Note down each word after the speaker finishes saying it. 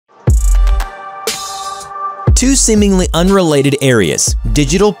Two seemingly unrelated areas,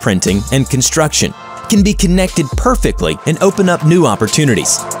 digital printing and construction, can be connected perfectly and open up new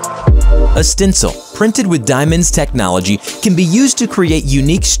opportunities. A stencil, printed with Dimense technology, can be used to create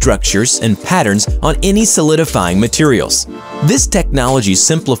unique structures and patterns on any solidifying materials. This technology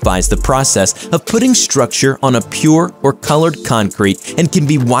simplifies the process of putting structure on a pure or colored concrete and can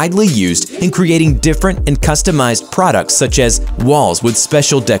be widely used in creating different and customized products such as walls with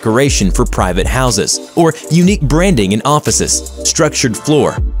special decoration for private houses, or unique branding in offices, structured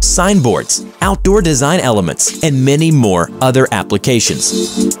floor, signboards, outdoor design elements, and many more other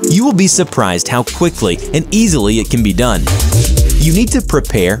applications. You will be surprised how quickly and easily it can be done. You need to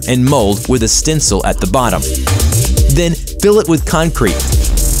prepare and mold with a stencil at the bottom. Then fill it with concrete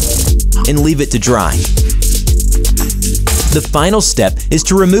and leave it to dry. The final step is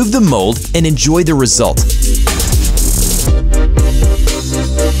to remove the mold and enjoy the result.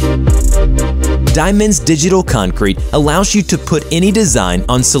 Dimense digital concrete allows you to put any design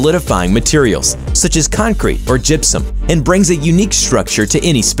on solidifying materials, such as concrete or gypsum, and brings a unique structure to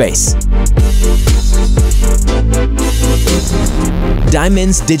any space.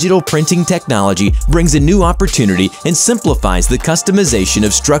 Dimense digital printing technology brings a new opportunity and simplifies the customization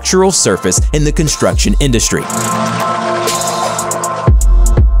of structural surface in the construction industry.